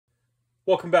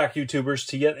Welcome back, YouTubers,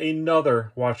 to yet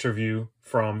another watch review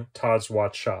from Todd's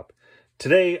Watch Shop.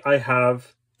 Today I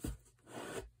have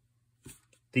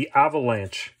the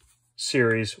Avalanch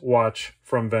series watch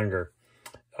from Wenger.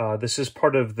 This is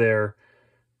part of their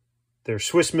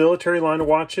Swiss military line of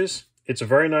watches. It's a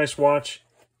very nice watch.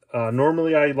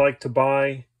 Normally I like to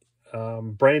buy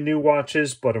brand new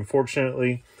watches, but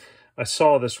unfortunately I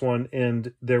saw this one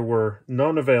and there were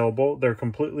none available. They're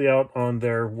completely out on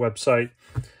their website.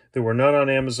 There were none on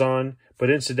Amazon, but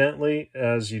incidentally,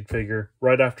 as you'd figure,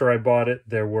 right after I bought it,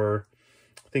 there were,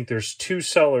 I think there's 2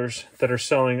 sellers that are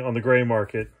selling on the gray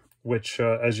market, which,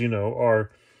 as you know, are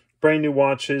brand new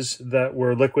watches that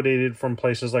were liquidated from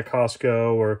places like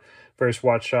Costco or various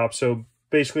watch shops. So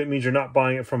basically it means you're not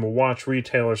buying it from a watch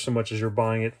retailer so much as you're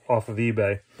buying it off of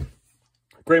eBay.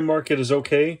 Gray market is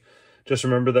okay. Just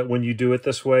remember that when you do it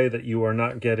this way, that you are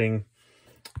not getting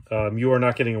a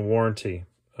warranty.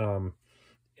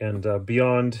 And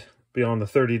beyond the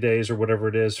 30 days or whatever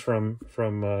it is from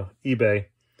eBay,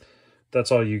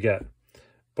 that's all you get.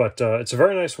 But it's a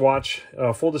very nice watch.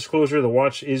 Full disclosure, the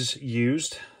watch is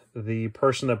used. The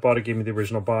person that bought it gave me the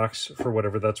original box for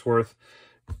whatever that's worth.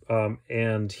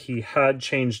 And he had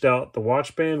changed out the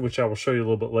watch band, which I will show you a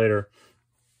little bit later.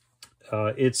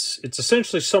 It's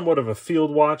essentially somewhat of a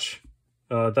field watch.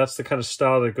 That's the kind of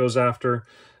style that it goes after.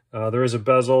 There is a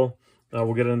bezel.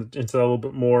 We'll get into that a little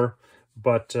bit more.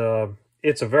 But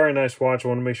it's a very nice watch. I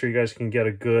want to make sure you guys can get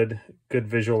a good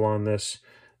visual on this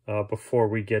before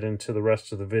we get into the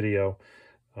rest of the video.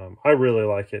 I really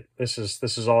like it. This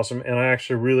is awesome, and I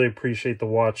actually really appreciate the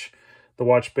watch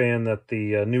band that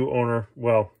the new owner,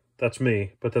 well, that's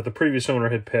me, but that the previous owner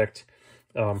had picked.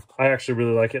 I actually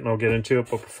really like it, and I'll get into it.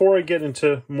 But before I get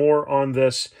into more on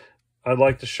this, I'd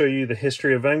like to show you the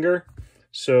history of Wenger,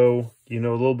 so you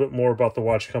know a little bit more about the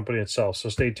watch company itself. So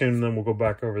stay tuned, and then we'll go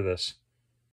back over this.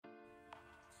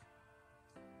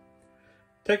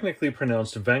 Technically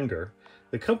pronounced Wenger,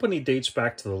 the company dates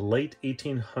back to the late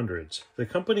 1800s. The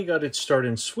company got its start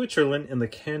in Switzerland in the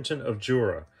canton of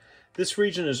Jura. This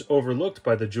region is overlooked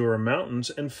by the Jura Mountains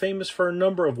and famous for a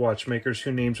number of watchmakers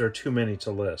whose names are too many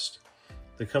to list.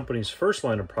 The company's first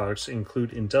line of products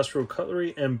include industrial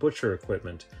cutlery and butcher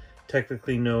equipment.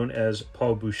 Technically known as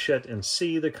Paul Bouchet &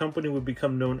 C., the company would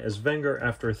become known as Wenger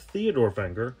after Theodore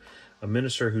Wenger, a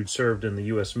minister who'd served in the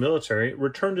U.S. military,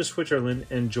 returned to Switzerland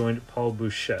and joined Paul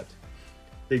Bouchet.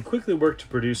 They quickly worked to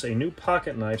produce a new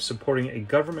pocket knife supporting a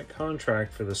government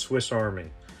contract for the Swiss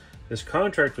Army. This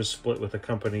contract was split with the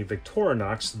company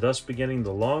Victorinox, thus beginning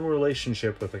the long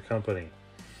relationship with the company.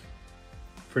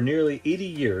 For nearly 80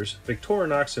 years,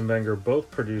 Victorinox and Wenger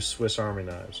both produced Swiss Army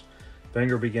knives.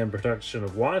 Wenger began production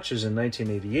of watches in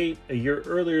 1988, a year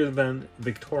earlier than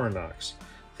Victorinox.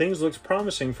 Things looked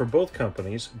promising for both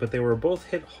companies, but they were both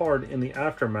hit hard in the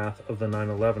aftermath of the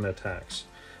 9/11 attacks.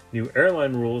 New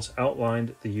airline rules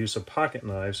outlined the use of pocket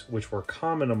knives, which were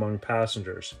common among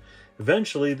passengers.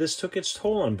 Eventually, this took its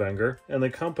toll on Wenger, and the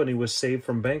company was saved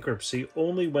from bankruptcy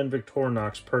only when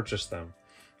Victorinox purchased them.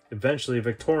 Eventually,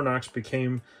 Victorinox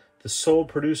became the sole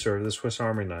producer of the Swiss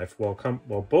Army knife,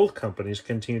 while both companies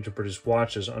continued to produce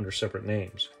watches under separate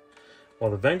names. While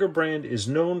the Wenger brand is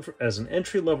known as an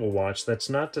entry-level watch, that's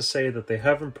not to say that they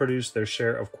haven't produced their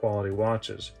share of quality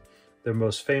watches. Their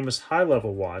most famous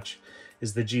high-level watch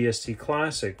is the GST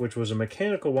Classic, which was a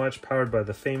mechanical watch powered by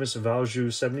the famous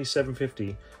Valjoux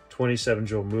 7750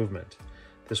 27-jewel movement.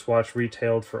 This watch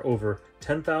retailed for over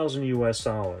 $10,000 US.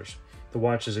 The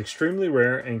watch is extremely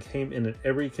rare and came in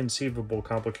every conceivable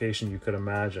complication you could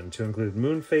imagine, to include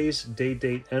moon phase,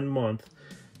 date and month,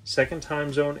 second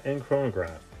time zone, and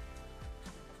chronograph.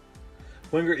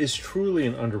 Wenger is truly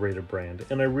an underrated brand,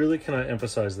 and I really cannot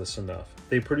emphasize this enough.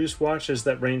 They produce watches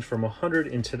that range from $100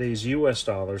 in today's US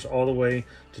dollars all the way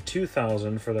to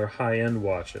 $2,000 for their high-end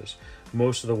watches.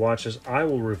 Most of the watches I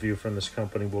will review from this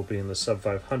company will be in the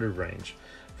sub-500 range.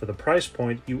 For the price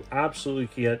point, you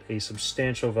absolutely get a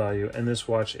substantial value, and this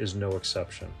watch is no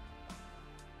exception.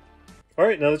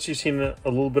 Alright, now that you've seen a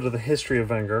little bit of the history of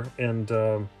Wenger,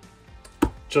 and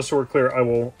just so we're clear, I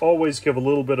will always give a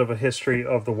little bit of a history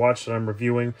of the watch that I'm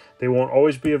reviewing. They won't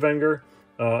always be a Wenger.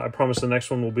 I promise the next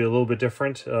one will be a little bit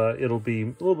different. It'll be a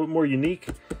little bit more unique.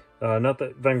 Not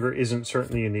that Wenger isn't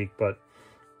certainly unique, but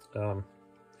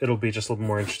it'll be just a little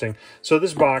more interesting. So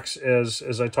this box,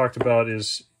 as I talked about,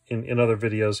 is in other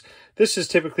videos. This is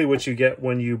typically what you get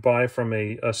when you buy from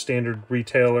a standard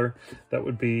retailer. That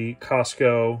would be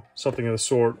Costco, something of the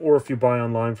sort, or if you buy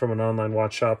online from an online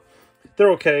watch shop.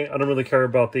 They're okay. I don't really care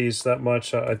about these that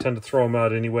much. I tend to throw them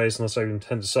out anyways unless I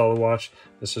intend to sell the watch.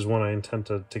 This is one I intend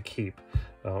to keep.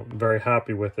 I'm very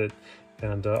happy with it.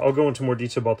 And I'll go into more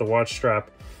detail about the watch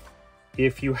strap.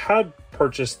 if you had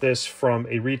purchased this from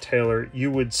a retailer,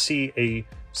 you would see a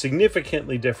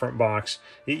significantly different box.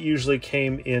 It usually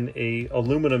came in a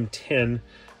aluminum tin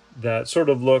that sort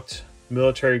of looked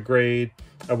military grade.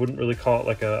 I wouldn't really call it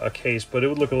like a case, but it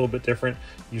would look a little bit different.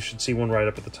 You should see one right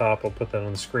up at the top. I'll put that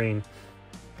on the screen.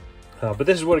 But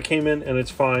this is what it came in, and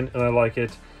it's fine, and I like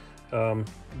it.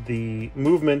 The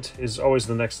movement is always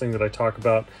the next thing that I talk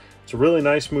about. It's a really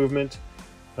nice movement.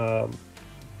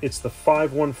 It's the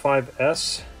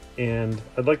 515S, and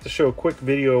I'd like to show a quick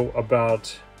video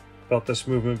about this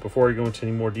movement before I go into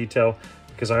any more detail,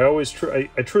 because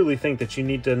I truly think that you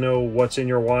need to know what's in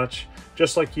your watch,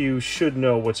 just like you should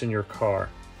know what's in your car.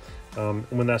 And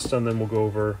when that's done, then we'll go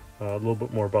over a little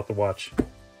bit more about the watch.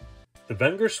 The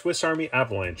Wenger Swiss Army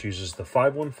Avalanch uses the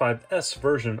 515S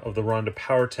version of the Ronda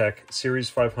PowerTech Series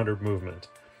 500 movement.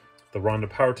 The Ronda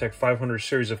PowerTech 500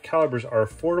 series of calibers are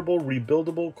affordable,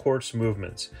 rebuildable quartz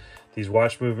movements. These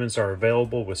watch movements are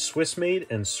available with Swiss-made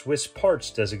and Swiss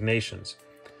parts designations.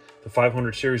 The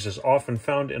 500 series is often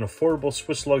found in affordable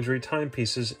Swiss luxury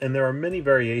timepieces, and there are many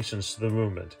variations to the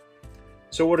movement.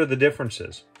 So what are the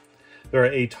differences? There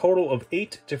are a total of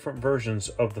 8 different versions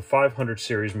of the 500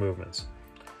 series movements.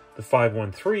 The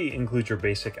 513 includes your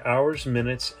basic hours,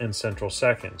 minutes, and central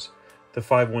seconds. The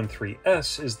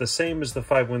 513S is the same as the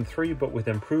 513 but with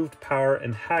improved power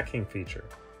and hacking feature.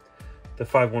 The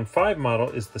 515 model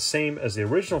is the same as the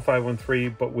original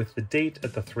 513 but with the date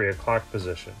at the 3 o'clock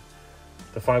position.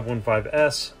 The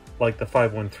 515S, like the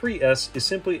 513S, is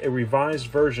simply a revised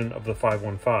version of the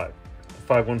 515.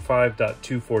 The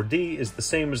 515.24D is the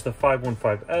same as the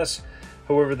 515S,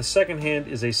 however the second hand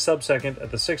is a sub-second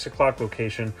at the 6 o'clock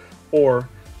location, or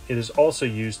it is also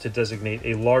used to designate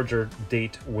a larger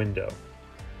date window.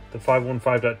 The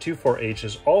 515.24H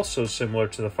is also similar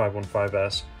to the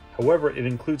 515S, however it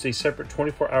includes a separate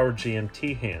 24-hour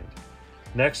GMT hand.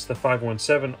 Next, the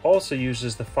 517 also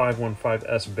uses the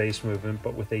 515S base movement,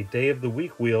 but with a day of the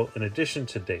week wheel in addition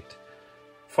to date.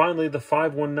 Finally, the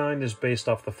 519 is based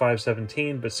off the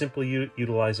 517, but simply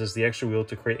utilizes the extra wheel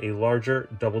to create a larger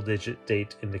double-digit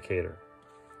date indicator.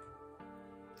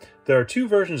 There are 2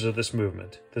 versions of this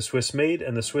movement, the Swiss-made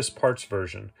and the Swiss parts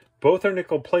version. Both are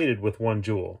nickel-plated with 1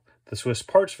 jewel. The Swiss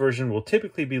parts version will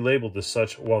typically be labeled as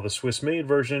such, while the Swiss-made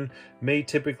version may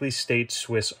typically state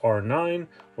Swiss R9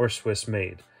 or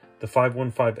Swiss-made. The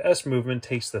 515S movement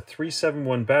takes the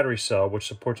 371 battery cell, which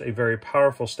supports a very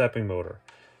powerful stepping motor.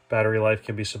 Battery life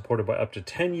can be supported by up to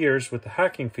 10 years with the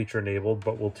hacking feature enabled,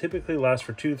 but will typically last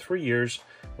for 2 to 3 years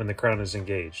when the crown is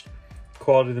engaged.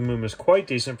 Quality of the movement is quite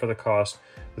decent for the cost,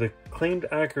 with a claimed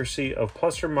accuracy of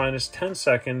plus or minus 10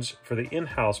 seconds for the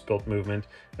in-house built movement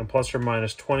and plus or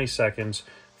minus 20 seconds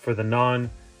for the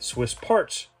non-Swiss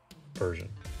parts version.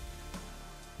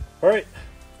 Alright,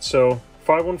 so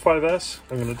 515S,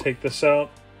 I'm going to take this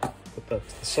out, put that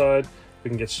to the side, we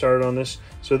can get started on this.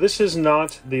 So this is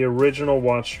not the original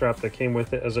watch strap that came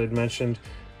with it. As I'd mentioned,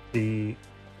 the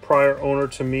prior owner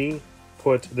to me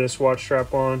put this watch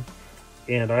strap on,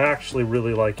 and I actually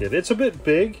really like it. It's a bit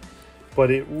big,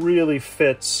 but it really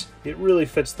fits. It really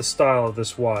fits the style of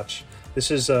this watch.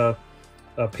 This is a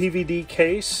PVD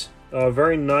case, a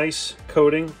very nice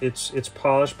coating. It's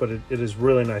polished, but it is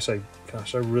really nice.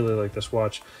 Gosh, I really like this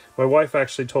watch. My wife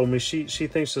actually told me she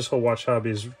thinks this whole watch hobby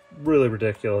is really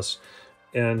ridiculous,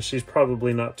 and she's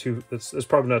probably not too. It's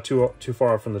probably not too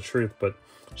far from the truth. But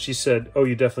she said, "Oh,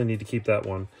 you definitely need to keep that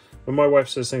one." When my wife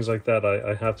says things like that,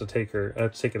 I have to take her. I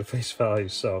have to take it at face value.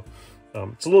 So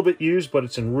it's a little bit used, but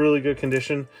it's in really good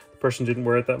condition. The person didn't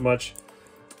wear it that much.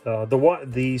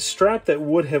 The strap that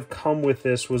would have come with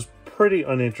this was pretty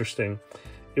uninteresting.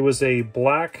 It was a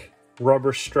black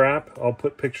rubber strap. I'll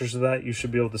put pictures of that. You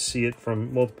should be able to see it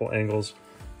from multiple angles.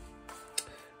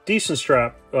 Decent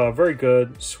strap, very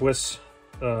good Swiss,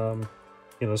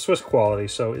 Swiss quality.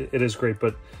 So it is great,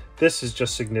 but this is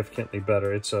just significantly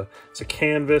better. It's a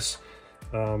canvas.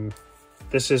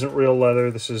 This isn't real leather.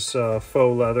 This is faux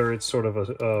leather. It's sort of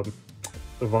a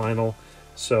vinyl.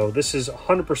 So this is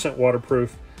 100%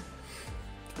 waterproof.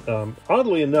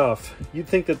 Oddly enough, you'd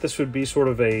think that this would be sort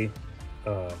of a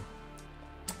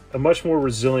much more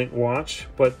resilient watch,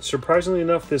 but surprisingly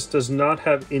enough, this does not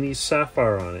have any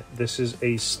sapphire on it. This is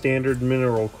a standard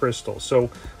mineral crystal. So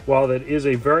while that is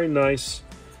a very nice,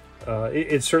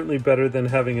 it's certainly better than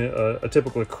having a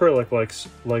typical acrylic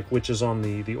like which is on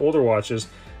the older watches.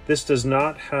 This does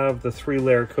not have the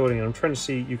 3-layer coating. I'm trying to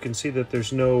see, you can see that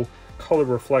there's no color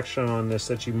reflection on this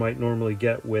that you might normally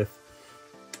get with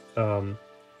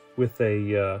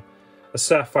a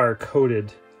sapphire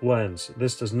coated lens.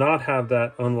 This does not have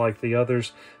that, unlike the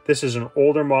others. This is an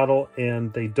older model,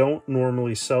 and they don't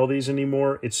normally sell these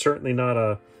anymore. It's certainly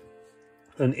not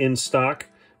an in stock,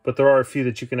 but there are a few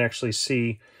that you can actually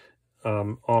see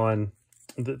on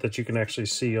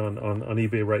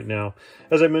eBay right now.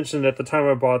 As I mentioned, at the time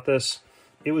I bought this,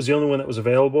 it was the only one that was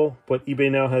available, but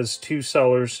eBay now has 2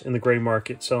 sellers in the gray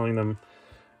market selling them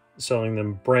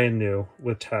brand new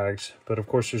with tags, but of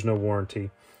course there's no warranty.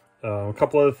 A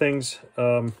couple other things,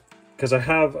 because I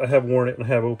have worn it and I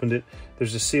have opened it.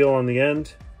 There's a seal on the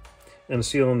end and a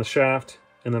seal on the shaft,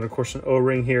 and then of course an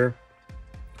O-ring here.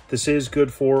 This is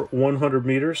good for 100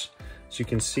 meters, as you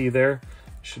can see there.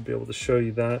 I should be able to show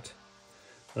you that.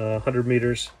 100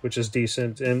 meters, which is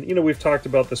decent. And you know, we've talked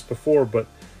about this before, but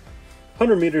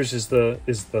 100 meters is the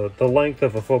length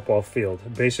of a football field,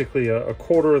 basically a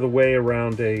quarter of the way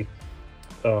around a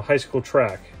high school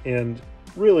track, and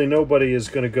really nobody is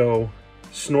going to go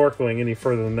snorkeling any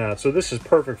further than that. So this is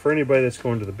perfect for anybody that's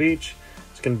going to the beach.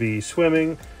 It's going to be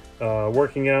swimming,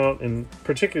 working out, and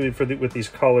particularly with these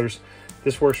colors,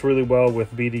 this works really well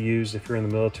with BDUs if you're in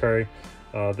the military.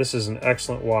 This is an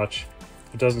excellent watch.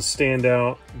 It doesn't stand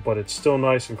out, but it's still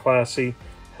nice and classy.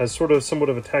 Has somewhat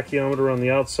of a tachyometer on the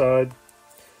outside.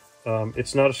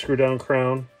 It's not a screw-down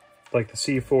crown like the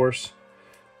C-Force.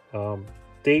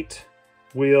 Date,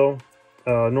 wheel,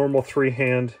 normal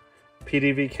 3-hand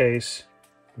PDV case.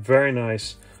 Very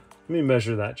nice. Let me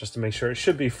measure that just to make sure. It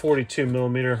should be 42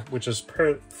 millimeter, which is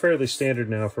fairly standard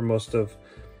now for most of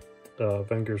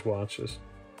Wenger's watches.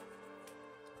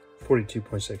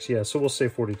 42.6, yeah, so we'll say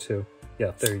 42.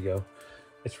 Yeah, there you go.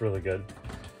 It's really good.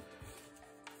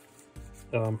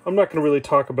 I'm not going to really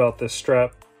talk about this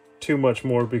strap too much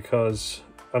more because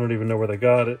I don't even know where they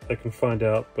got it. I can find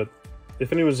out, but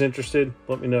if anyone's interested,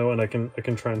 let me know and I can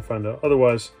try and find out.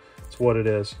 Otherwise, it's what it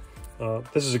is.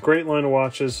 This is a great line of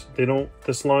watches.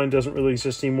 This line doesn't really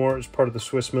exist anymore. It's part of the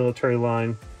Swiss military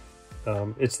line.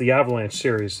 It's the Avalanch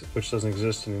series, which doesn't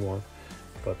exist anymore.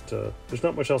 But there's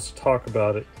not much else to talk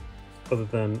about it other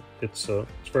than it's a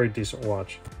very decent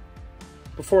watch.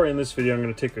 Before I end this video, I'm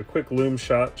going to take a quick loom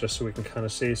shot just so we can kind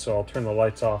of see, so I'll turn the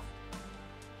lights off.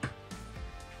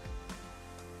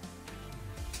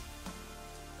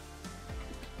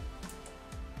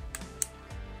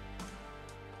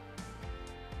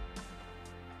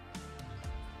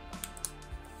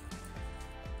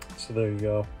 So there you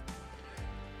go.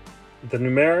 The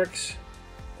numerics,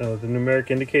 the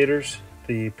numeric indicators,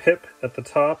 the pip at the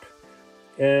top,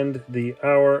 and the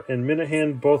hour and minute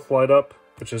hand both light up,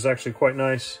 which is actually quite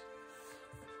nice.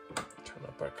 Turn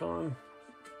that back on.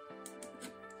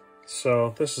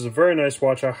 So this is a very nice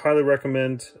watch. I highly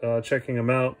recommend checking them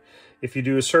out. If you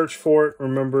do a search for it,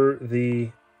 remember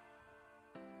the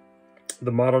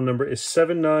model number is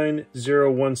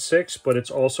 79016, but it's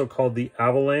also called the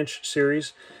Avalanche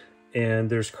series. And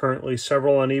there's currently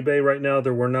several on eBay right now.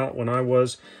 There were not when I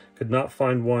could not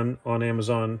find one on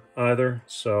Amazon either.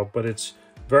 So, but it's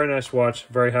a very nice watch,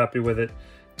 very happy with it.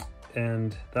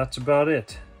 And that's about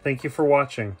it. Thank you for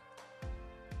watching.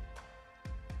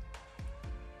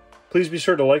 Please be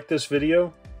sure to like this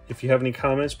video. If you have any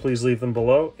comments, please leave them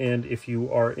below. And if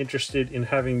you are interested in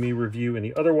having me review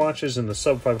any other watches in the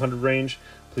sub 500 range,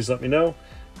 please let me know.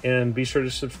 And be sure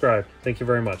to subscribe. Thank you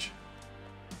very much.